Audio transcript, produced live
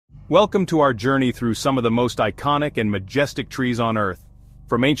Welcome to our journey through some of the most iconic and majestic trees on Earth.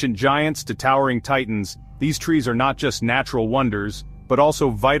 From ancient giants to towering titans, these trees are not just natural wonders, but also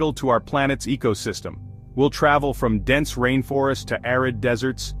vital to our planet's ecosystem. We'll travel from dense rainforests to arid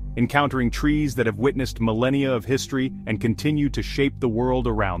deserts, encountering trees that have witnessed millennia of history and continue to shape the world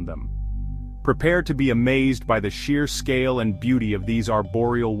around them. Prepare to be amazed by the sheer scale and beauty of these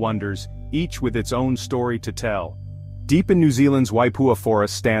arboreal wonders, each with its own story to tell. Deep in New Zealand's Waipua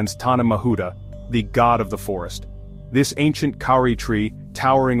forest stands Tani Mahuda, the god of the forest. This ancient kauri tree,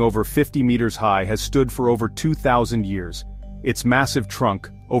 towering over 50 meters high, has stood for over 2,000 years. Its massive trunk,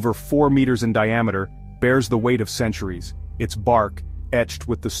 over 4 meters in diameter, bears the weight of centuries, its bark etched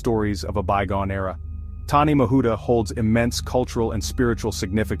with the stories of a bygone era. Tani Mahuda holds immense cultural and spiritual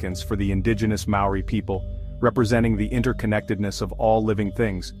significance for the indigenous Maori people, representing the interconnectedness of all living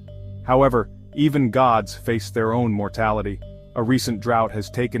things. However, even gods face their own mortality. A recent drought has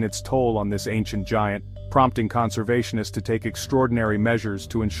taken its toll on this ancient giant, prompting conservationists to take extraordinary measures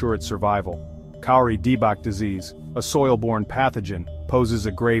to ensure its survival. Kauri debak disease, a soil-borne pathogen, poses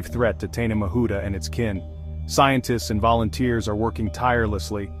a grave threat to Tani Mahuda and its kin. Scientists and volunteers are working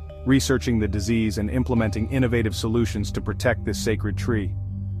tirelessly, researching the disease and implementing innovative solutions to protect this sacred tree.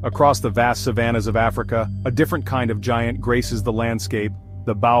 Across the vast savannas of Africa, a different kind of giant graces the landscape,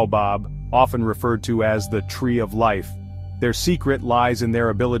 the baobab, often referred to as the tree of life. Their secret lies in their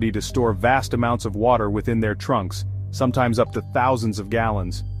ability to store vast amounts of water within their trunks, sometimes up to thousands of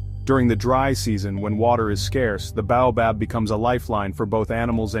gallons. During the dry season, when water is scarce, the baobab becomes a lifeline for both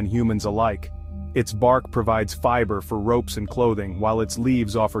animals and humans alike. Its bark provides fiber for ropes and clothing, while its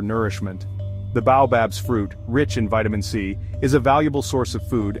leaves offer nourishment. The baobab's fruit, rich in vitamin C, is a valuable source of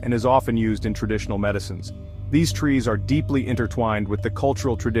food and is often used in traditional medicines. These trees are deeply intertwined with the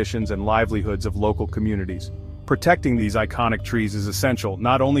cultural traditions and livelihoods of local communities. Protecting these iconic trees is essential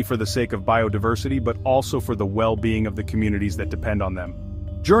not only for the sake of biodiversity but also for the well-being of the communities that depend on them.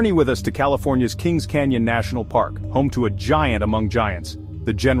 Journey with us to California's Kings Canyon National Park, home to a giant among giants,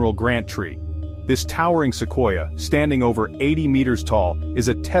 the General Grant tree. This towering sequoia, standing over 80 meters tall, is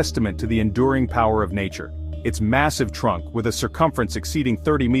a testament to the enduring power of nature. Its massive trunk, with a circumference exceeding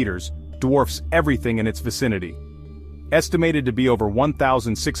 30 meters, dwarfs everything in its vicinity. Estimated to be over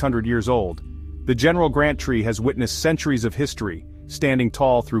 1,600 years old, the General Grant tree has witnessed centuries of history, standing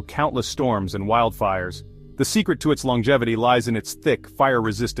tall through countless storms and wildfires. The secret to its longevity lies in its thick,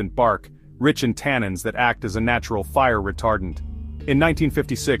 fire-resistant bark, rich in tannins that act as a natural fire retardant. In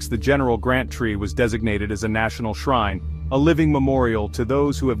 1956, the General Grant tree was designated as a national shrine, a living memorial to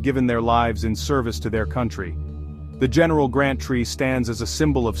those who have given their lives in service to their country. The General Grant tree stands as a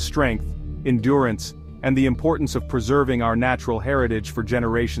symbol of strength, endurance, and the importance of preserving our natural heritage for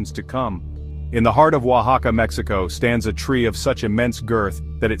generations to come. In the heart of Oaxaca, Mexico, stands a tree of such immense girth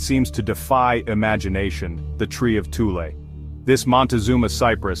that it seems to defy imagination, the tree of Tule. This Montezuma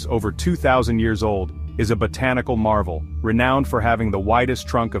cypress, over 2,000 years old, is a botanical marvel, renowned for having the widest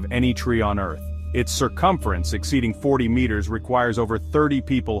trunk of any tree on Earth. Its circumference, exceeding 40 meters, requires over 30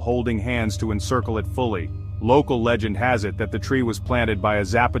 people holding hands to encircle it fully. Local legend has it that the tree was planted by a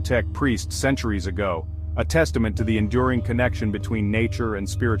Zapotec priest centuries ago, a testament to the enduring connection between nature and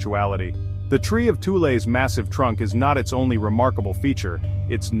spirituality. The tree of Tule's massive trunk is not its only remarkable feature.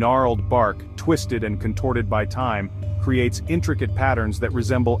 Its gnarled bark, twisted and contorted by time, creates intricate patterns that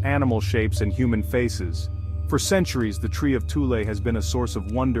resemble animal shapes and human faces. For centuries, the tree of Tule has been a source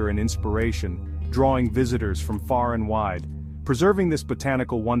of wonder and inspiration, drawing visitors from far and wide. Preserving this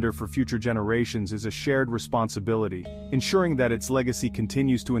botanical wonder for future generations is a shared responsibility, ensuring that its legacy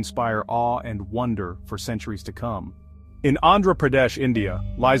continues to inspire awe and wonder for centuries to come. In Andhra Pradesh, India,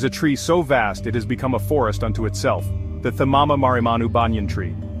 lies a tree so vast it has become a forest unto itself, the Theama Manubanyan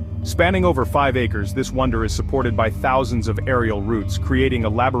tree. Spanning over 5 acres, this wonder is supported by thousands of aerial roots, creating a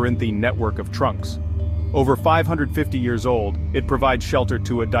labyrinthine network of trunks. Over 550 years old, it provides shelter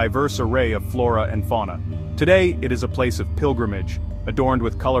to a diverse array of flora and fauna. Today, it is a place of pilgrimage, adorned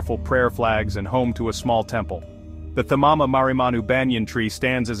with colorful prayer flags and home to a small temple. The Theama Manubanyan tree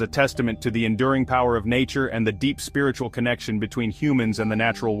stands as a testament to the enduring power of nature and the deep spiritual connection between humans and the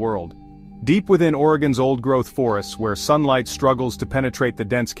natural world. Deep within Oregon's old-growth forests, where sunlight struggles to penetrate the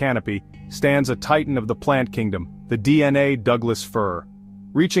dense canopy, stands a titan of the plant kingdom, the DNA Douglas fir.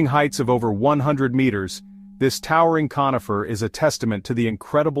 Reaching heights of over 100 meters, this towering conifer is a testament to the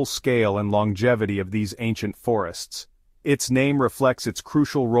incredible scale and longevity of these ancient forests. Its name reflects its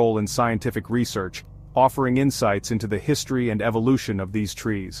crucial role in scientific research, offering insights into the history and evolution of these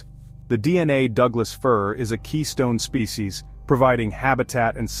trees. The DNA Douglas fir is a keystone species, providing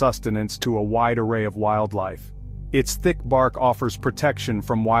habitat and sustenance to a wide array of wildlife. Its thick bark offers protection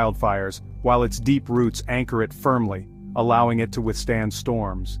from wildfires, while its deep roots anchor it firmly, allowing it to withstand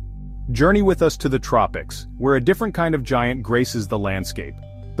storms. Journey with us to the tropics, where a different kind of giant graces the landscape.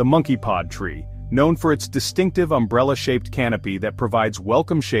 The monkeypod tree, known for its distinctive umbrella-shaped canopy that provides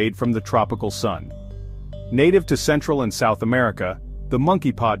welcome shade from the tropical sun. Native to Central and South America, the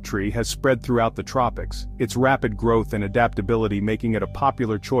monkeypod tree has spread throughout the tropics, its rapid growth and adaptability making it a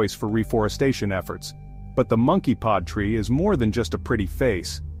popular choice for reforestation efforts. But the monkeypod tree is more than just a pretty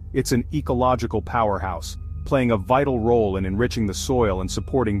face. It's an ecological powerhouse, playing a vital role in enriching the soil and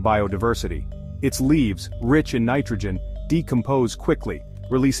supporting biodiversity. Its leaves, rich in nitrogen, decompose quickly,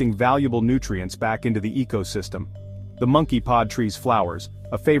 releasing valuable nutrients back into the ecosystem. The monkeypod tree's flowers,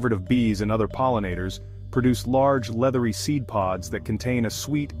 a favorite of bees and other pollinators, produce large leathery seed pods that contain a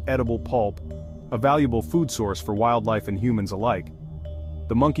sweet, edible pulp, a valuable food source for wildlife and humans alike.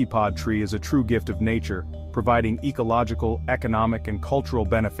 The monkeypod tree is a true gift of nature, providing ecological, economic and cultural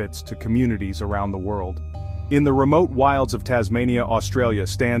benefits to communities around the world. In the remote wilds of Tasmania, Australia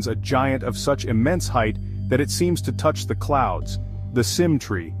stands a giant of such immense height that it seems to touch the clouds, the sim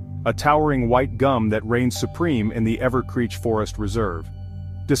tree, a towering white gum that reigns supreme in the Evercreech Forest Reserve.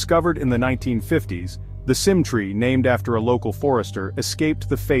 Discovered in the 1950s, the sim tree, named after a local forester, escaped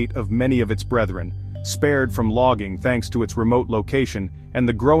the fate of many of its brethren, spared from logging thanks to its remote location and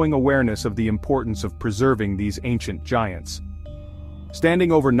the growing awareness of the importance of preserving these ancient giants.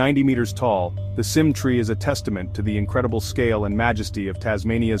 Standing over 90 meters tall, the sim tree is a testament to the incredible scale and majesty of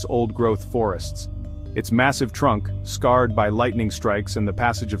Tasmania's old-growth forests. Its massive trunk, scarred by lightning strikes and the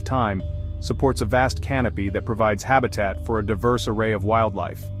passage of time, supports a vast canopy that provides habitat for a diverse array of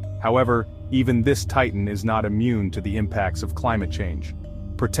wildlife. However, even this titan is not immune to the impacts of climate change.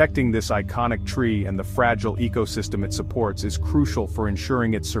 Protecting this iconic tree and the fragile ecosystem it supports is crucial for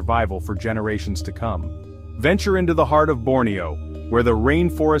ensuring its survival for generations to come. Venture into the heart of Borneo, where the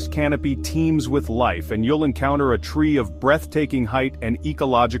rainforest canopy teems with life, and you'll encounter a tree of breathtaking height and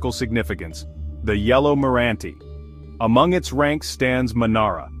ecological significance, the yellow Meranti. Among its ranks stands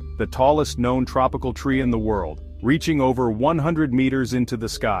Monarch, the tallest known tropical tree in the world, reaching over 100 meters into the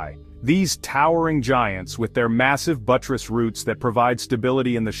sky. These towering giants, with their massive buttress roots that provide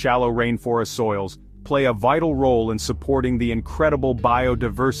stability in the shallow rainforest soils, play a vital role in supporting the incredible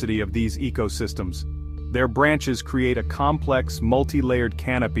biodiversity of these ecosystems. Their branches create a complex, multi-layered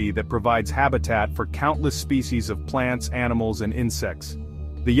canopy that provides habitat for countless species of plants, animals, and insects.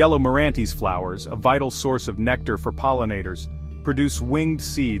 The yellow Meranti's flowers, a vital source of nectar for pollinators, produce winged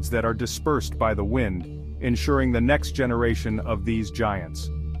seeds that are dispersed by the wind, ensuring the next generation of these giants.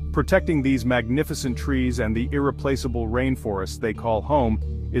 Protecting these magnificent trees and the irreplaceable rainforests they call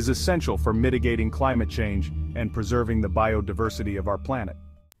home is essential for mitigating climate change and preserving the biodiversity of our planet.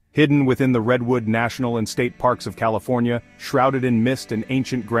 Hidden within the Redwood National and State Parks of California, shrouded in mist and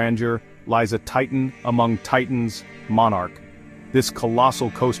ancient grandeur, lies a titan among titans, Monarch. This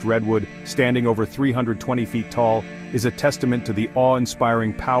colossal coast redwood, standing over 320 feet tall, is a testament to the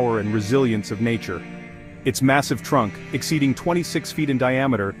awe-inspiring power and resilience of nature. Its massive trunk, exceeding 26 feet in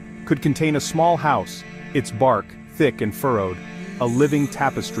diameter, could contain a small house, its bark, thick and furrowed, a living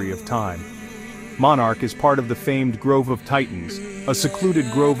tapestry of time. Monarch is part of the famed Grove of Titans, a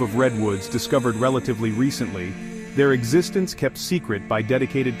secluded grove of redwoods discovered relatively recently, their existence kept secret by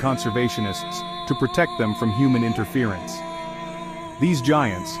dedicated conservationists to protect them from human interference. These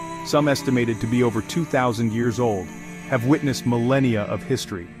giants, some estimated to be over 2,000 years old, have witnessed millennia of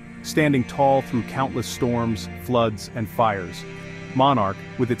history, standing tall through countless storms, floods, and fires. Monarch,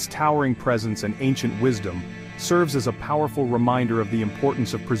 with its towering presence and ancient wisdom, serves as a powerful reminder of the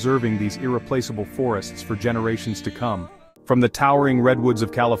importance of preserving these irreplaceable forests for generations to come. From the towering redwoods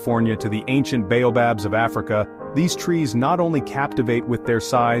of California to the ancient baobabs of Africa, these trees not only captivate with their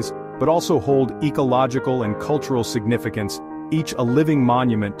size, but also hold ecological and cultural significance, each a living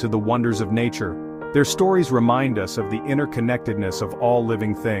monument to the wonders of nature. Their stories remind us of the interconnectedness of all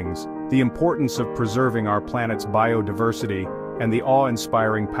living things, the importance of preserving our planet's biodiversity, and the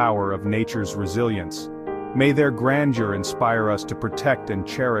awe-inspiring power of nature's resilience. May their grandeur inspire us to protect and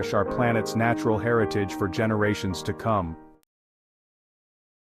cherish our planet's natural heritage for generations to come.